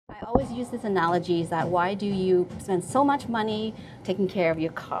I always use this analogy is that why do you spend so much money taking care of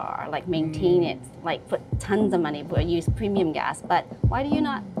your car, like maintain it, like put tons of money, but use premium gas, but why do you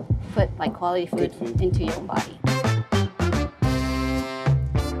not put like quality food into your own body?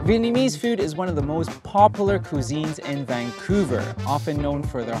 Vietnamese food is one of the most popular cuisines in Vancouver, often known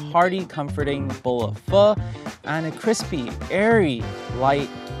for their hearty, comforting bowl of pho and a crispy, airy, light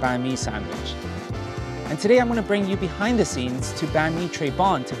banh mi sandwich. And today I'm going to bring you behind the scenes to Banh Mi Tres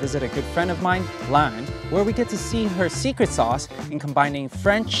Bon to visit a good friend of mine, Lan, where we get to see her secret sauce in combining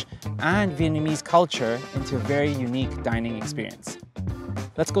French and Vietnamese culture into a very unique dining experience.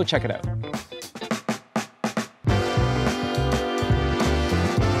 Let's go check it out.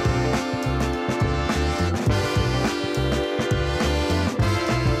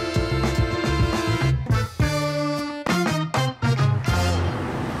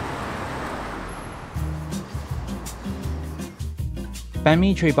 Banh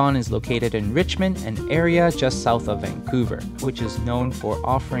Mi Tres Bon is located in Richmond, an area just south of Vancouver, which is known for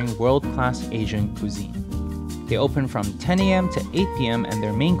offering world-class Asian cuisine. They open from 10 a.m. to 8 p.m. and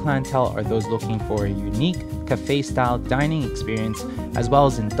their main clientele are those looking for a unique cafe-style dining experience, as well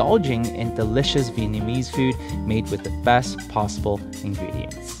as indulging in delicious Vietnamese food made with the best possible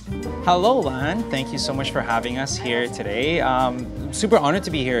ingredients. Hello, Lan. Thank you so much for having us here today. Super honored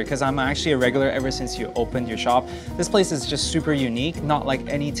to be here because I'm actually a regular ever since you opened your shop. This place is just super unique, not like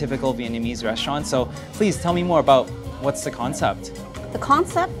any typical Vietnamese restaurant. So please tell me more about what's the concept. The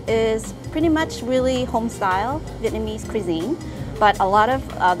concept is pretty much really home style Vietnamese cuisine, but a lot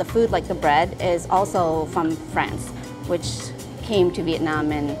of the food like the bread is also from France, which came to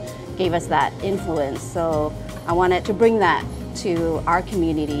Vietnam and gave us that influence. So I wanted to bring that to our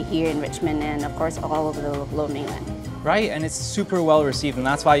community here in Richmond and of course all over the Lower Mainland. Right, and it's super well received, and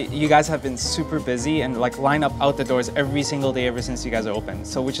that's why you guys have been super busy and like line up out the doors every single day ever since you guys are open.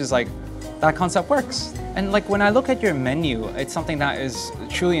 So which is like, that concept works. And like when I look at your menu, it's something that is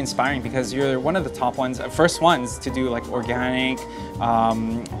truly inspiring because you're one of the top ones, first ones to do like organic,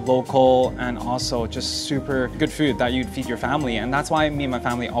 local, and also just super good food that you'd feed your family. And that's why me and my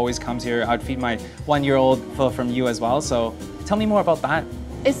family always comes here. I'd feed my 1-year-old from you as well. So tell me more about that.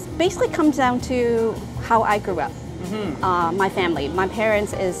 It basically comes down to how I grew up. My family, my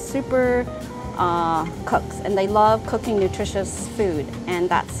parents is super cooks and they love cooking nutritious food, and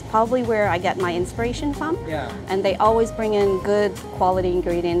that's probably where I get my inspiration from. Yeah. And they always bring in good quality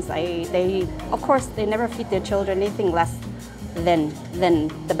ingredients. They of course they never feed their children anything less than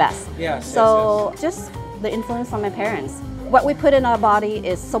the best. Yes. So just the influence from my parents. What we put in our body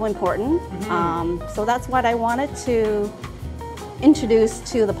is so important. So that's what I wanted to introduce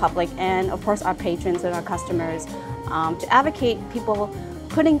to the public and of course our patrons and our customers, to advocate people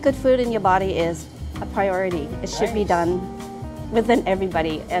putting good food in your body is a priority. It should be done within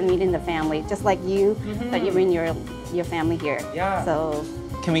everybody, I mean in the family, just like you, that you bring your family here. Yeah. So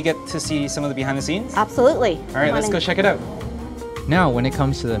can we get to see some of the behind the scenes? absolutely. All right, let's go check it out. Now, when it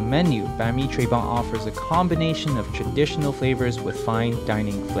comes to the menu, Banh Mi Tres Bon offers a combination of traditional flavors with fine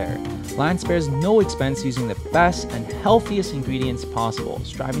dining flair. Lan spares no expense using the best and healthiest ingredients possible,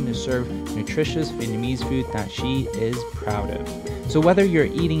 striving to serve nutritious Vietnamese food that she is proud of. So whether you're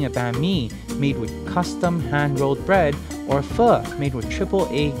eating a banh mi made with custom hand-rolled bread or a pho made with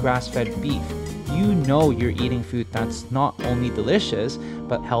AAA grass-fed beef, you know you're eating food that's not only delicious,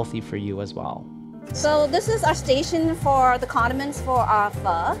 but healthy for you as well. So this is our station for the condiments for our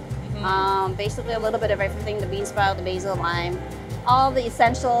pho. Basically a little bit of everything, the bean sprout, the basil, lime, all the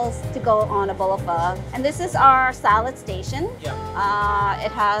essentials to go on a bowl of pho. And this is our salad station. Yeah.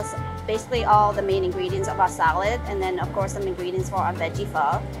 It has basically all the main ingredients of our salad, and then of course some ingredients for our veggie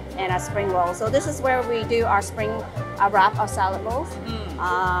pho and our spring rolls. So this is where we do our spring wrap, our salad rolls.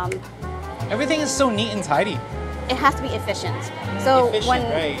 Everything is so neat and tidy. It has to be efficient. So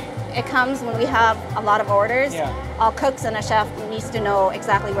it comes when we have a lot of orders, our cooks and our chef needs to know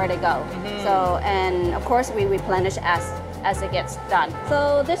exactly where to go. So, and of course we replenish as it gets done.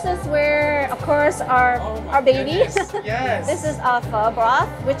 So this is where, of course, our baby. Yes. This is our pho broth,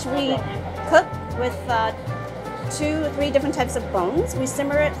 which we cook with 2 or 3 different types of bones. We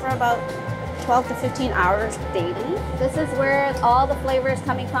simmer it for about 12 to 15 hours daily. This is where all the flavor is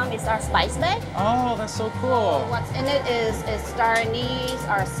coming from. It's our spice bag. Oh, that's so cool. What's in it is star anise,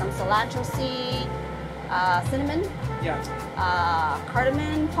 or some cilantro seed, cinnamon,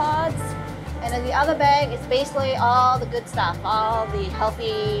 cardamom pods, and then the other bag is basically all the good stuff, all the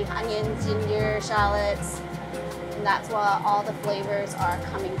healthy onions, ginger, shallots, and that's where all the flavors are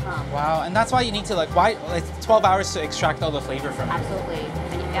coming from. Wow, and that's why you need to like 12 hours to extract all the flavor from it. Absolutely.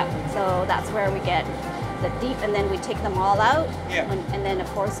 Yeah, so that's where we get the deep, and then we take them all out. Yeah. And then, of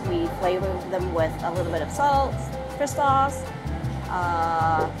course, we flavor them with a little bit of salt, fish sauce,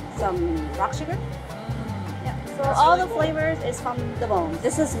 some rock sugar. Yeah. So all the flavors is from the bone.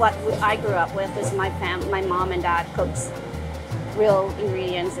 This is what I grew up with. This is my mom and dad cooks real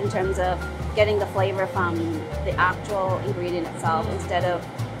ingredients in terms of getting the flavor from the actual ingredient itself instead of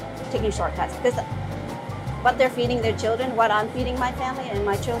taking shortcuts. Because what they're feeding their children, what I'm feeding my family and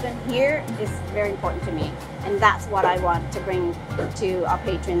my children here is very important to me. And that's what I want to bring to our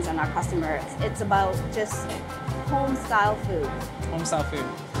patrons and our customers. It's about just home-style food. Home-style food.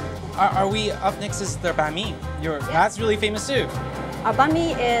 Are we up next is the Banh Mi. That's really famous too. Our Banh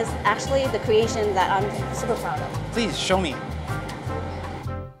Mi is actually the creation that I'm super proud of. Please show me.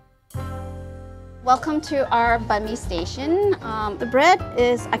 Welcome to our Banh Mi station. The bread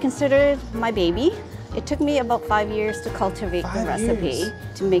is, I consider my baby. It took me about 5 years to cultivate the recipe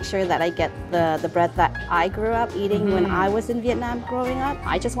to make sure that I get the bread that I grew up eating when I was in Vietnam growing up.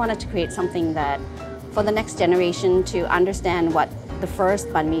 I just wanted to create something that for the next generation to understand what the first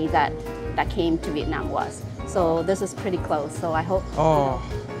banh mi that came to Vietnam was. So this is pretty close, so I hope. Oh,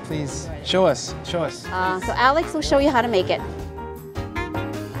 please, show us, show us. So Alex will show you how to make it.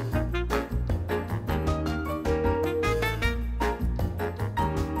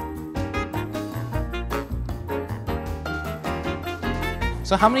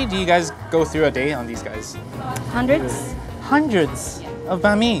 So how many do you guys go through a day on these guys? Hundreds. Hundreds of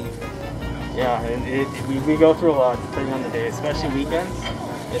banh mi. Yeah, and we go through a lot depending on the day, especially weekends.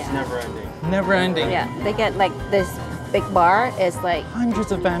 It's never ending. Never ending. Yeah, they get like this big bar is like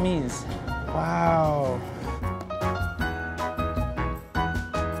hundreds of banh mis. Wow.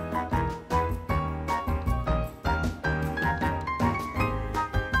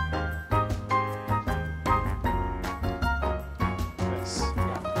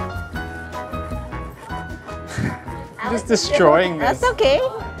 Just destroying this. That's okay.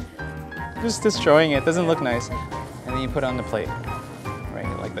 Just destroying it. Doesn't look nice. And then you put it on the plate. Right,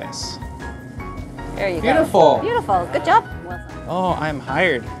 like this. There you Beautiful. go. Beautiful. Good job. Oh, I'm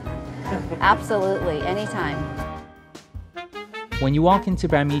hired. Absolutely. Anytime. When you walk into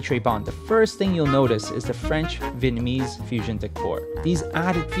Banh Mi Tres Bon, the first thing you'll notice is the French-Vietnamese fusion decor. These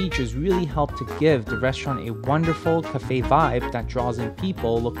added features really help to give the restaurant a wonderful cafe vibe that draws in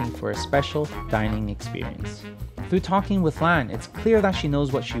people looking for a special dining experience. Through talking with Lan, it's clear that she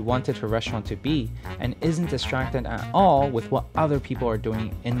knows what she wanted her restaurant to be and isn't distracted at all with what other people are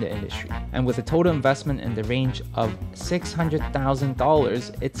doing in the industry. And with a total investment in the range of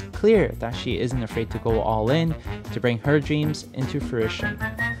 $600,000, it's clear that she isn't afraid to go all in to bring her dreams into fruition.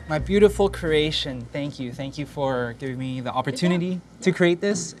 My beautiful creation, thank you. Thank you for giving me the opportunity to create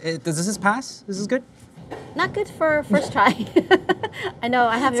this. Does this pass? This is good? Not good for first try. I know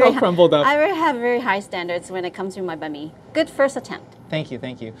I have crumbled up. I have very high standards when it comes to my banh mi. Good first attempt. Thank you,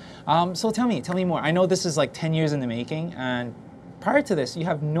 thank you. So tell me more. I know this is like 10 years in the making, and prior to this, you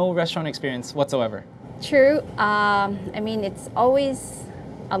have no restaurant experience whatsoever. True. I mean, it's always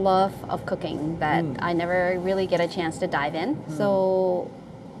a love of cooking that I never really get a chance to dive in. So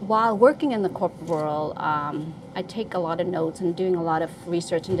while working in the corporate world, I take a lot of notes and doing a lot of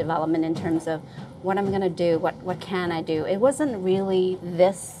research and development in terms of what I'm going to do, what can I do. It wasn't really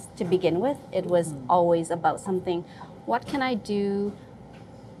this to begin with. It was always about something, what can I do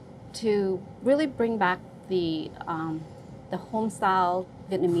to really bring back the home-style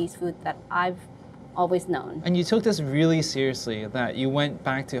Vietnamese food that I've always known. And you took this really seriously, that you went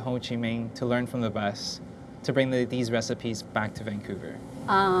back to Ho Chi Minh to learn from the best, to bring these recipes back to Vancouver.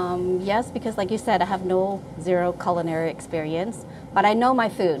 Yes, because like you said, I have zero culinary experience, but I know my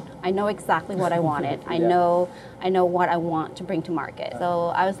food. I know exactly what I wanted. I know what I want to bring to market. So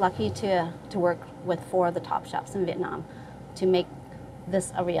I was lucky to work with 4 of the top chefs in Vietnam to make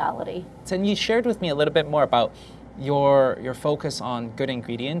this a reality. And you shared with me a little bit more about your focus on good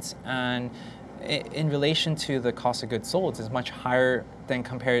ingredients, and in relation to the cost of goods sold is much higher than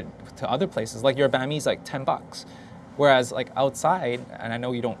compared to other places. Like your banh mi is like $10. Whereas like outside, and I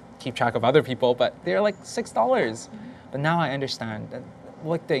know you don't keep track of other people, but they're like $6. But now I understand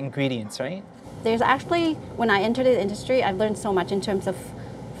like the ingredients, right? There's actually, when I entered the industry, I've learned so much in terms of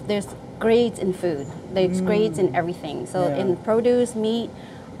there's grades in food. There's grades in everything. So in produce, meat,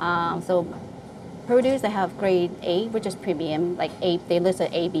 so produce, they have grade A, which is premium, like A, they list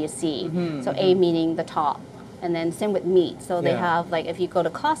A, B, and C. So A meaning the top. And then same with meat. So they have, like, if you go to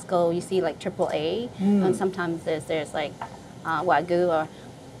Costco, you see like AAA, and sometimes there's like Wagyu or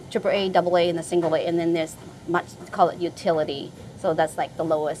AAA, double A, and the single A, and then there's much, call it utility. So that's like the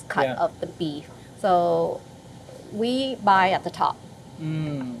lowest cut of the beef. So we buy at the top.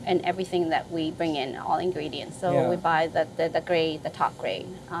 and everything that we bring in, all ingredients. So Yeah. we buy the grade, the top grade.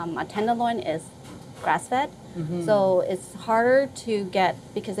 A tenderloin is grass-fed, so it's harder to get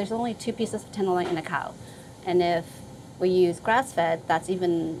because there's only 2 pieces of tenderloin in a cow. And if we use grass-fed, that's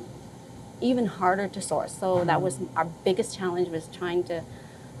even harder to source. So that was our biggest challenge, was trying to,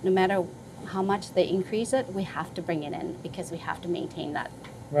 no matter how much they increase it, we have to bring it in because we have to maintain that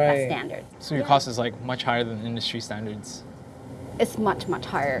standard. So your cost is like much higher than industry standards. It's much, much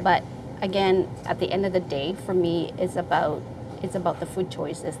higher. But again, at the end of the day, for me, it's about the food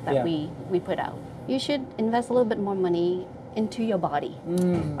choices that we put out. You should invest a little bit more money into your body.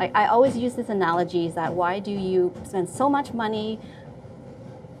 Like I always use this analogy, is that why do you spend so much money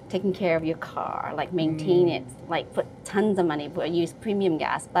taking care of your car, like maintain it, like put tons of money, use premium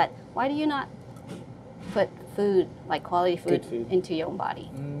gas, but why do you not put food, like quality food, into your own body?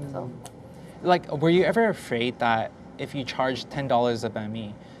 So, like, were you ever afraid that if you charged $10 a banh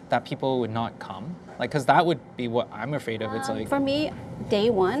mi, that people would not come? Like, because that would be what I'm afraid of. It's like, for me, day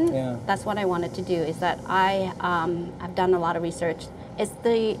one, that's what I wanted to do, is that I've done a lot of research. It's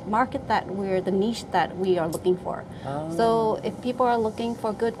the market the niche that we are looking for. So if people are looking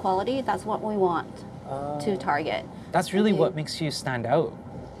for good quality, that's what we want to target. That's really what makes you stand out.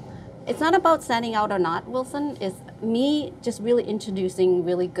 It's not about standing out or not, Wilson. It's me just really introducing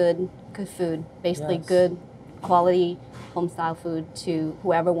really good food, basically good quality home-style food to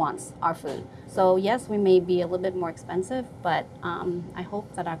whoever wants our food. So yes, we may be a little bit more expensive, but I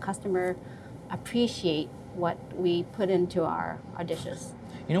hope that our customer appreciate what we put into our dishes.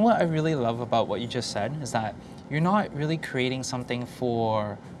 You know what I really love about what you just said is that you're not really creating something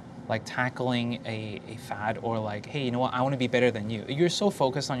for like tackling a fad or like, hey, you know what, I want to be better than you. You're so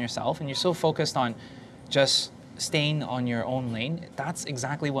focused on yourself and you're so focused on just staying on your own lane. That's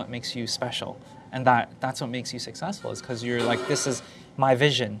exactly what makes you special. And that's what makes you successful, is because you're like, this is my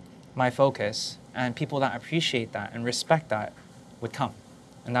vision, my focus, and people that appreciate that and respect that would come.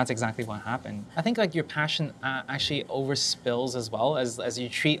 And that's exactly what happened. I think like your passion actually overspills as well, as you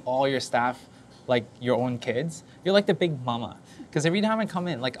treat all your staff like your own kids. You're like the big mama. Because every time I come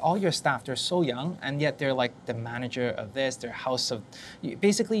in, like all your staff, they're so young, and yet they're like the manager of this, their house of...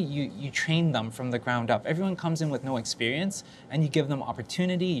 Basically, you train them from the ground up. Everyone comes in with no experience, and you give them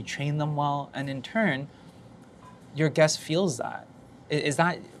opportunity, you train them well, and in turn, your guest feels that. Is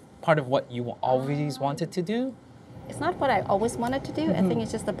that part of what you always wanted to do? It's not what I always wanted to do. I think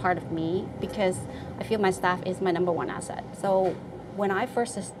it's just a part of me, because I feel my staff is my number one asset. So when I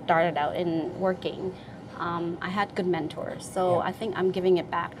first started out in working, I had good mentors. So I think I'm giving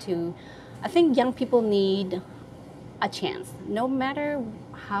it back to, I think young people need a chance. No matter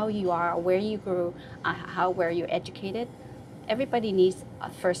how you are, where you grew, where you're educated, everybody needs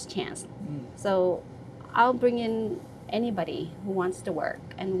a first chance. So I'll bring in anybody who wants to work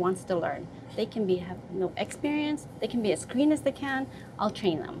and wants to learn. They can have no experience, they can be as green as they can, I'll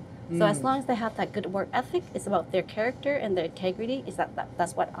train them. So as long as they have that good work ethic, it's about their character and their integrity,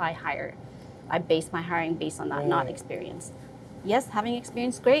 that's what I hire. I base my hiring based on that, not experience. Yes, having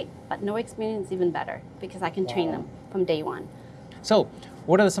experience, great, but no experience, even better, because I can train them from day one. So,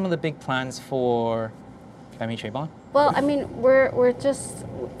 what are some of the big plans for Banh Mi Tres Bon? Well, I mean, we're just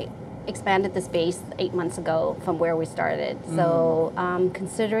expanded the space 8 months ago from where we started. So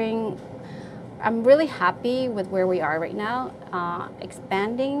considering, I'm really happy with where we are right now.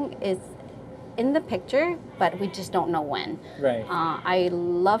 Expanding is in the picture, but we just don't know when. Right. I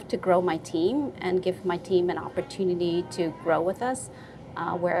love to grow my team and give my team an opportunity to grow with us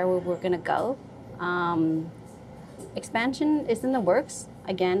wherever we're going to go. Expansion is in the works.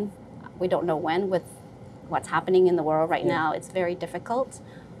 Again, we don't know when with what's happening in the world right now. It's very difficult.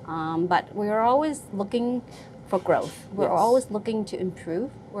 But we're always looking for growth. We're always looking to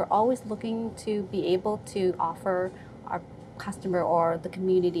improve. We're always looking to be able to offer our customer or the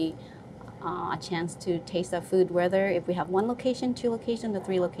community a chance to taste our food, whether if we have 1 location, 2 locations, or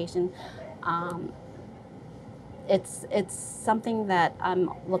 3 locations. It's something that I'm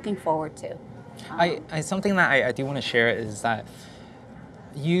looking forward to. Something that I do want to share is that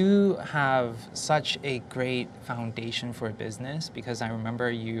you have such a great foundation for a business, because I remember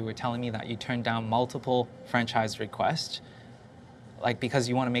you were telling me that you turned down multiple franchise requests, like because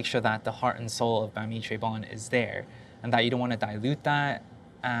you want to make sure that the heart and soul of Banh Mi Tres Bon is there, and that you don't want to dilute that.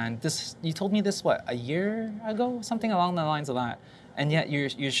 And this, you told me this, what, a year ago? Something along the lines of that. And yet you're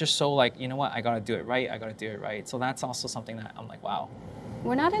just so like, you know what, I got to do it right, I got to do it right. So that's also something that I'm like, wow.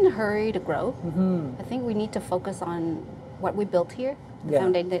 We're not in a hurry to grow. I think we need to focus on what we built here,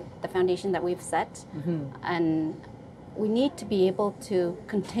 the foundation that we've set. And we need to be able to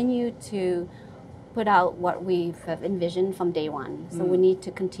continue to put out what we've have envisioned from day one. So we need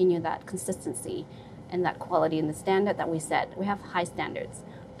to continue that consistency and that quality and the standard that we set. We have high standards.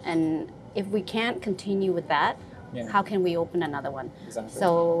 And if we can't continue with that, how can we open another one? Exactly.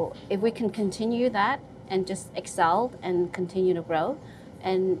 So if we can continue that and just excel and continue to grow,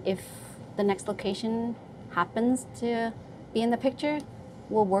 and if the next location happens to be in the picture,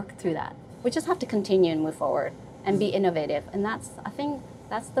 we'll work through that. We just have to continue and move forward and be innovative. And I think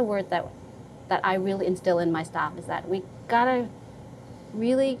that's the word that I really instill in my staff, is that we gotta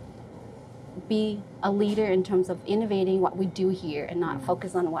really be a leader in terms of innovating what we do here and not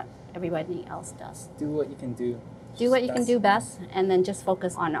focus on what everybody else does. Do what you can do. Do what you can do best, and then just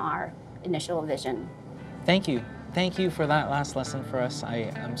focus on our initial vision. Thank you. Thank you for that last lesson for us.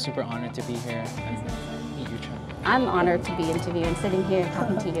 I'm super honored to be here and meet you, Chen. I'm honored to be interviewing, sitting here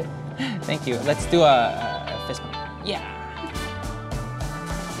talking to you. Thank you. Let's do a fist bump. Yeah.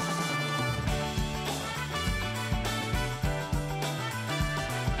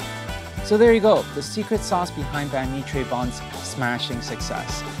 So there you go, the secret sauce behind Banh Mi Tres Bon's smashing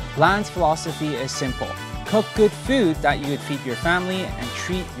success. Lan's philosophy is simple. Cook good food that you would feed your family and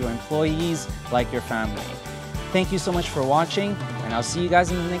treat your employees like your family. Thank you so much for watching, and I'll see you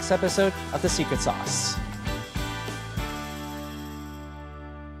guys in the next episode of The Secret Sauce.